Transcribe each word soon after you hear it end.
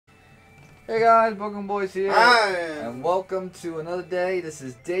Hey guys, BrooklynBoyz here, Hi. and welcome to another day. This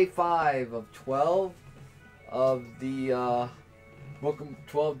is day 5 of 12 of the Brooklyn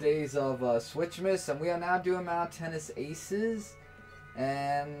 12 days of Switchmas, and we are now doing Mount Tennis Aces,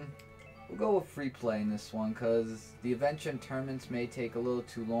 and we'll go with free play in this one because the adventure and tournaments may take a little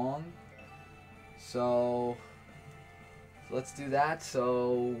too long. So let's do that.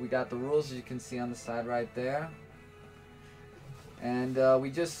 So we got the rules as you can see on the side right there. And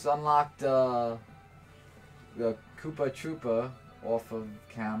we just unlocked the Koopa Troopa off of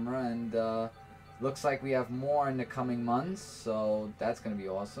camera, and looks like we have more in the coming months, so that's going to be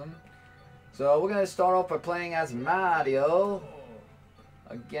awesome. So we're going to start off by playing as Mario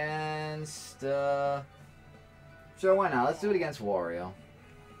against, sure, why not? Let's do it against Wario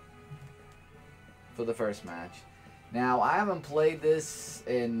for the first match. Now, I haven't played this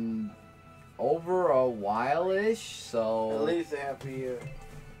in over a while-ish, so at least half a year.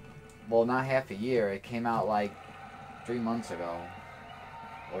 Well, not half a year. It came out like 3 months ago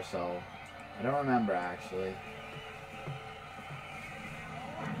or so. I don't remember actually.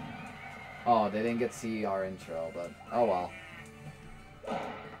 Oh, they didn't get to see our intro, but oh well.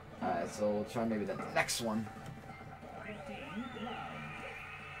 Alright, so we'll try maybe the next one.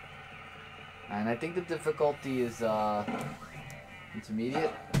 And I think the difficulty is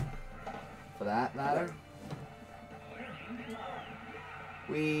intermediate, for that matter.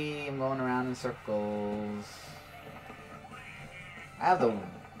 I'm going around in circles. I have the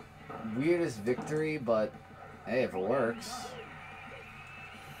weirdest victory, but hey, if it works.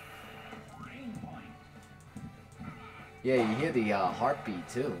 Yeah, you hear the heartbeat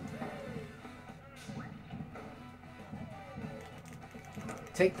too.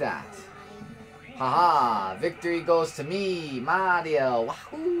 Take that. Haha, victory goes to me, Mario.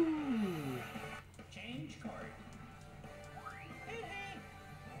 Wahoo!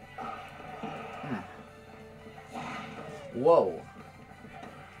 Whoa.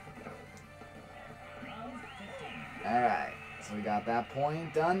 Alright, so we got that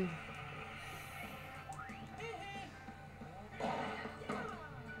point done.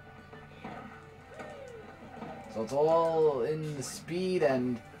 So it's all in the speed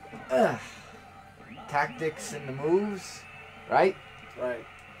and tactics and the moves, right? Right.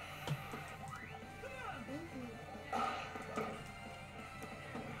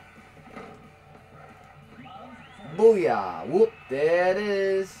 Booyah! Whoop, there it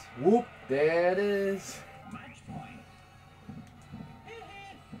is. Whoop, there it is.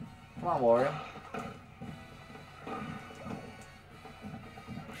 Come on, Wario.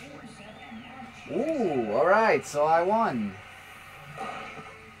 Ooh, alright, so I won.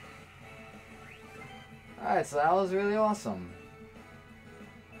 Alright, so that was really awesome.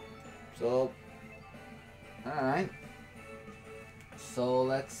 So, alright. So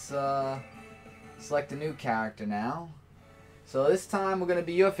let's select a new character now. So this time we're gonna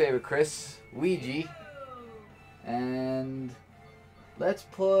be your favorite, Chris, Ouija, and let's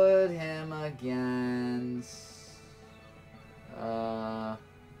put him against. I'll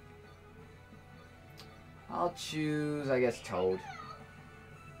choose, I guess, Toad.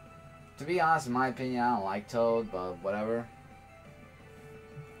 To be honest, in my opinion, I don't like Toad, but whatever.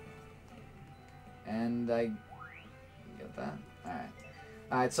 And I get that. All right.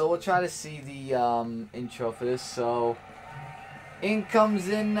 Alright, so we'll try to see the intro for this. So, in comes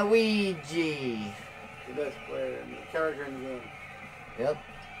in Luigi. The best player and the character in the game. Yep.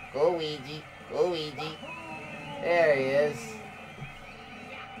 Go Luigi. Go Luigi. There he is.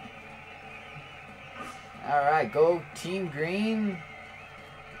 Alright, go Team Green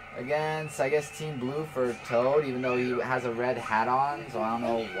against, I guess, Team Blue for Toad, even though he has a red hat on, so I don't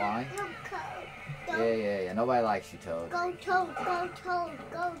know why. Yeah. Nobody likes you, Toad. Go Toad, go Toad,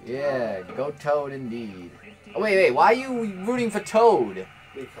 go Toad. Yeah, go Toad indeed. Oh, wait. Why are you rooting for Toad?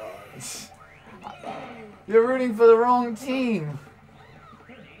 Because You're rooting for the wrong team.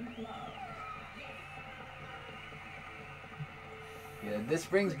 Yeah, this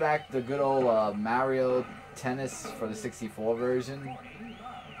brings back the good old Mario Tennis for the 64 version.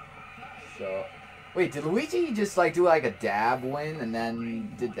 So, wait, did Luigi just like do like a dab win and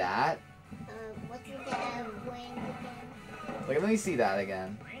then did that? What's the wing again? Like, let me see that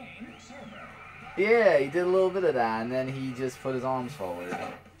again. Yeah, he did a little bit of that, and then he just put his arms forward.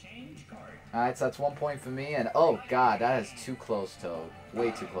 Alright, so that's 1 point for me, and oh god, that is too close, Toad.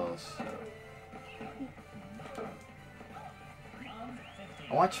 Way too close.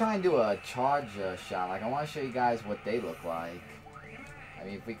 I want to try and do a charge shot. Like, I want to show you guys what they look like. I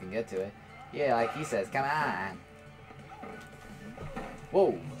mean, if we can get to it. Yeah, like he says, come on.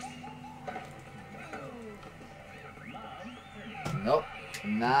 Whoa. Nope.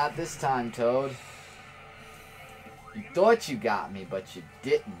 Not this time, Toad. You thought you got me, but you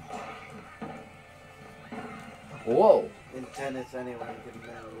didn't. Whoa. In tennis, anyone can win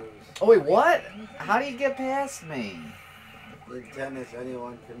or lose. Oh, wait, what? How do you get past me? In tennis,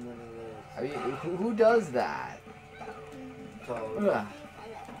 anyone can win or lose. I mean, who does that? Toad. Ugh.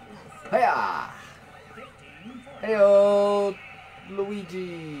 Hiya! Heyo,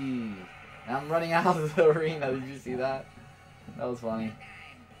 Luigi! I'm running out of the arena. Did you see that? That was funny.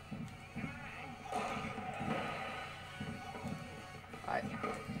 I'm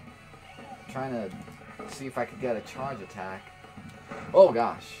trying to see if I could get a charge attack. Oh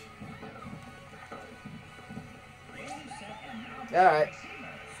gosh. Alright.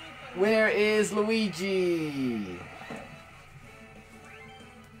 Winner is Luigi.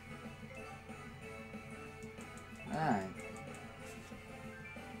 Alright.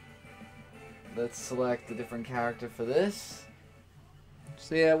 Let's select a different character for this.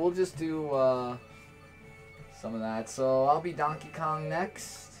 So yeah, we'll just do some of that. So I'll be Donkey Kong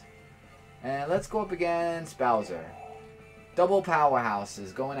next. And let's go up against Bowser. Double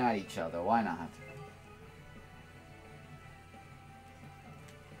powerhouses going at each other. Why not?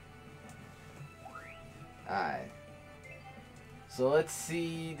 Alright. So let's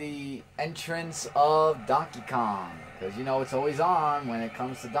see the entrance of Donkey Kong. Because you know it's always on when it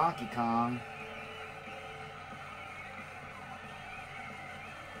comes to Donkey Kong.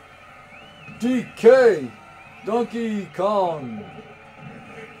 DK! Donkey Kong!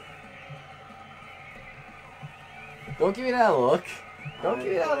 Don't give me that look. Don't give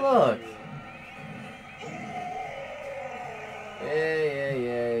me that look.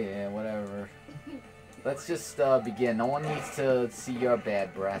 Yeah, whatever. Let's just begin. No one needs to see your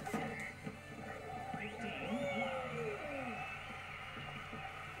bad breath.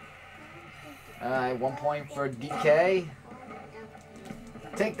 Alright, 1 point for DK.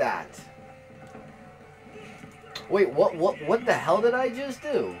 Take that. Wait, what the hell did I just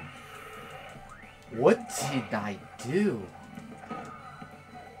do? What did I do?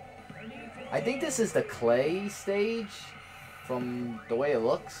 I think this is the clay stage from the way it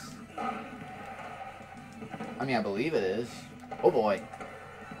looks. I mean, I believe it is. Oh boy.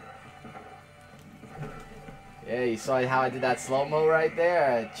 Yeah, you saw how I did that slow-mo right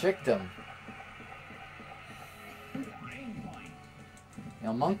there? I tricked him. You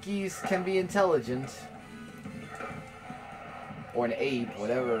know, monkeys can be intelligent. Or an ape,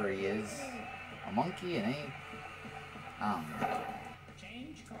 whatever he is. A monkey, an ape? I don't know.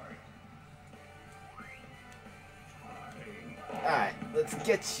 Alright, let's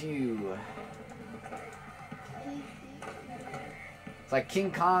get you. It's like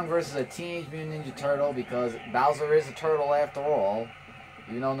King Kong versus a Teenage Mutant Ninja Turtle because Bowser is a turtle after all.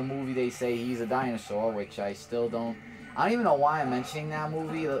 Even though in the movie they say he's a dinosaur, which I still don't... I don't even know why I'm mentioning that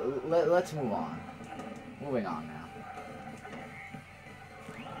movie. Let's move on. Moving on now.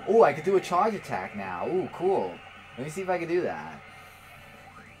 Oh, I could do a charge attack now. Ooh, cool. Let me see if I can do that.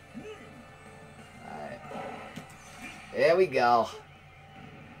 Alright. There we go.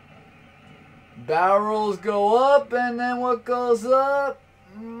 Barrels go up, and then what goes up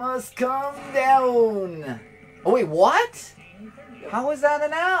must come down. Oh, wait, what? How is that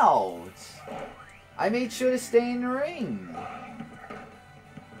an out? I made sure to stay in the ring.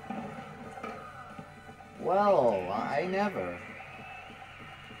 Well, I never.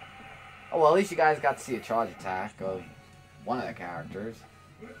 Oh, well, at least you guys got to see a charge attack of one of the characters.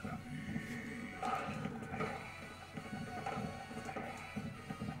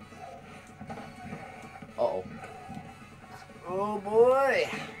 Uh-oh. Oh, boy.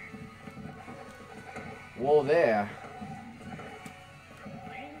 Whoa there.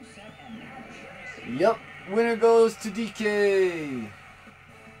 Yep, winner goes to DK.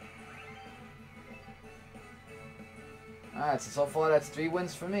 Alright, so far that's 3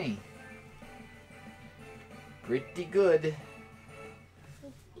 wins for me. Pretty good.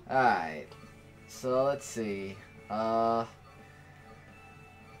 Alright. So let's see. You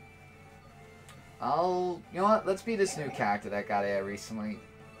know what? Let's be this new character that got added recently.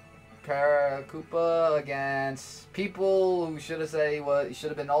 Koopa against people who should have said he should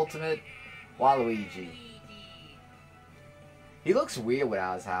have been Ultimate Waluigi. He looks weird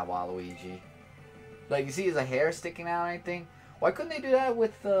without his hat, Waluigi. Like, you see his hair sticking out or anything? Why couldn't they do that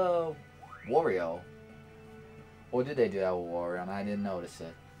with Wario? Or did they do that with Wario and I didn't notice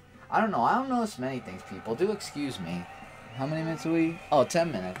it? I don't know. I don't notice many things, people. Do excuse me. How many minutes are we? Oh,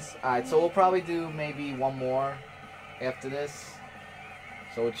 10 minutes. Alright, so we'll probably do maybe one more after this.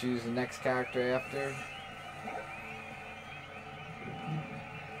 So we'll choose the next character after.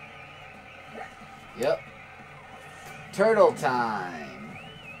 Yep. Turtle time.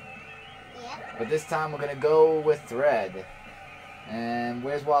 But this time we're going to go with red. And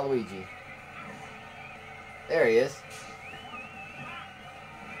where's Waluigi? There he is.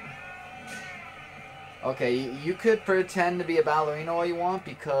 Okay, you could pretend to be a ballerina all you want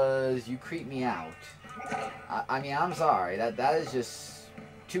because you creep me out. I mean, I'm sorry. That is just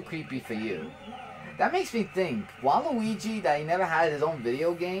too creepy for you. That makes me think, Waluigi, that he never had his own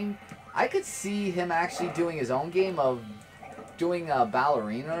video game, I could see him actually doing his own game of doing a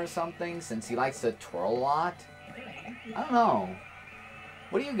ballerina or something since he likes to twirl a lot. I don't know.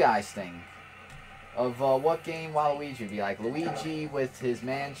 What do you guys think? Of what game Waluigi would be like? Luigi with his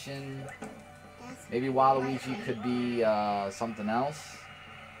mansion? Maybe Waluigi could be something else?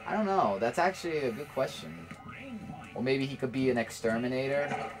 I don't know. That's actually a good question. Or maybe he could be an exterminator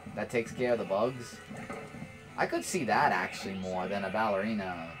that takes care of the bugs. I could see that actually more than a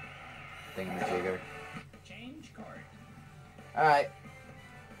ballerina thingamajigger. Alright.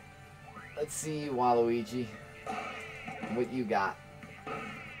 Let's see, Waluigi. What you got?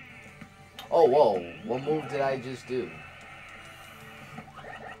 Oh, whoa. What move did I just do?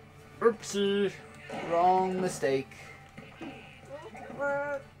 Oopsie. Wrong mistake.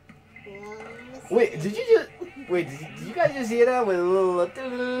 Wait, did you just... Wait, did you guys just hear that? With a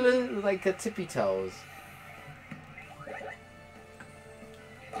little... like a tippy toes.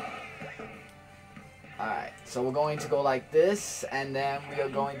 Alright, so we're going to go like this, and then we are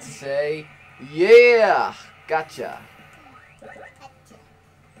going to say, yeah! Gotcha.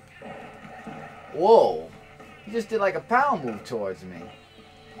 Whoa. He just did like a power move towards me.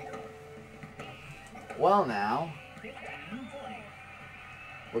 Well now,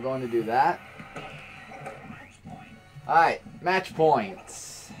 we're going to do that. Alright, match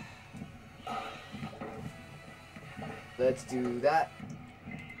points. Let's do that.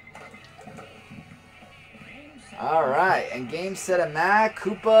 Alright, and game, set, and match.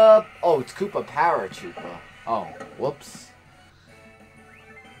 Koopa. Oh, it's Koopa Paratrooper. Oh, whoops.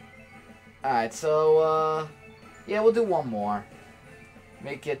 Alright, so, yeah, we'll do one more.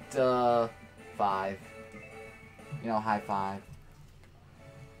 Make it, 5. You know, high five.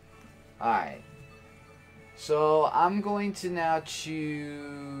 Alright. So, I'm going to now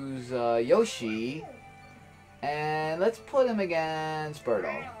choose Yoshi. And let's put him against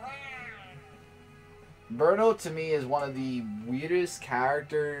Birdo. Birdo, to me, is one of the weirdest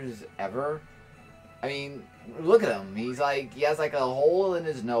characters ever. I mean, look at him. He's like, he has like a hole in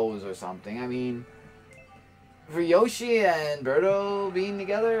his nose or something. I mean, for Yoshi and Birdo being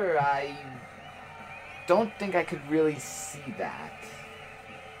together, I don't think I could really see that.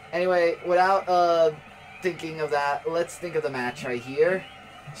 Anyway, without thinking of that, let's think of the match right here.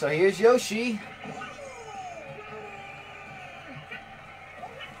 So here's Yoshi.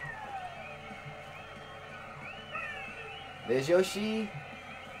 There's Yoshi.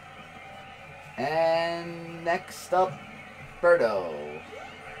 And next up, Birdo.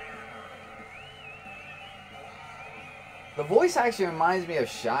 The voice actually reminds me of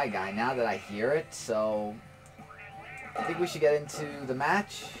Shy Guy now that I hear it, so I think we should get into the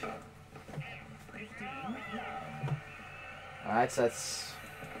match. Alright, so that's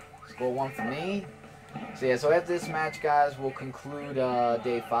score 1 for me. So yeah, so after this match, guys, we'll conclude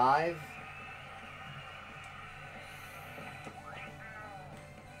day 5.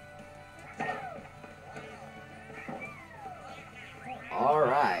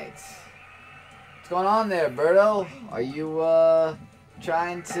 Alright. What's going on there, Birdo? Are you,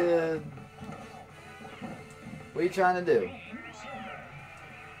 trying to... What are you trying to do?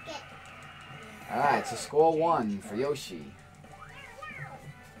 Alright, so score 1 for Yoshi.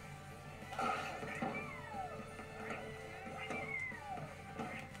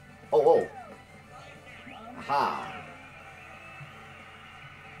 Oh, oh. Aha.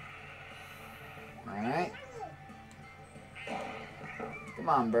 Alright. Come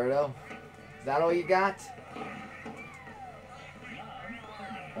on, Birdo. Is that all you got?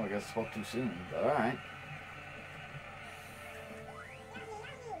 Oh, I guess I spoke too soon, but alright.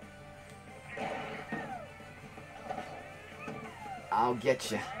 I'll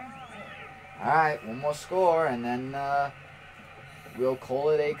get you. Alright, one more score, and then we'll call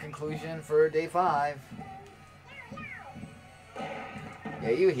it a conclusion for day 5. Yeah,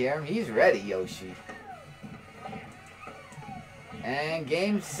 you hear him. He's ready, Yoshi. And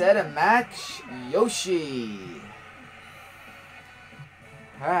game, set, and match, Yoshi.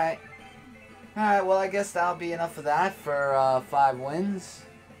 Alright. Alright, well, I guess that'll be enough of that for 5 wins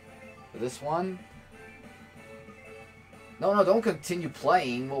for this one. No, don't continue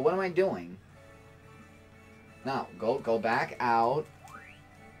playing. Well, what am I doing? No, go back out.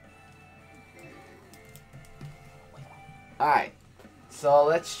 Alright. So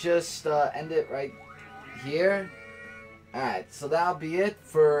let's just end it right here. Alright, so that'll be it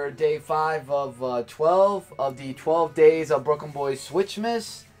for day 5 of 12 of the 12 days of BrooklynBoyz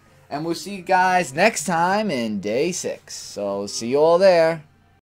Switchmas. And we'll see you guys next time in day 6. So see you all there.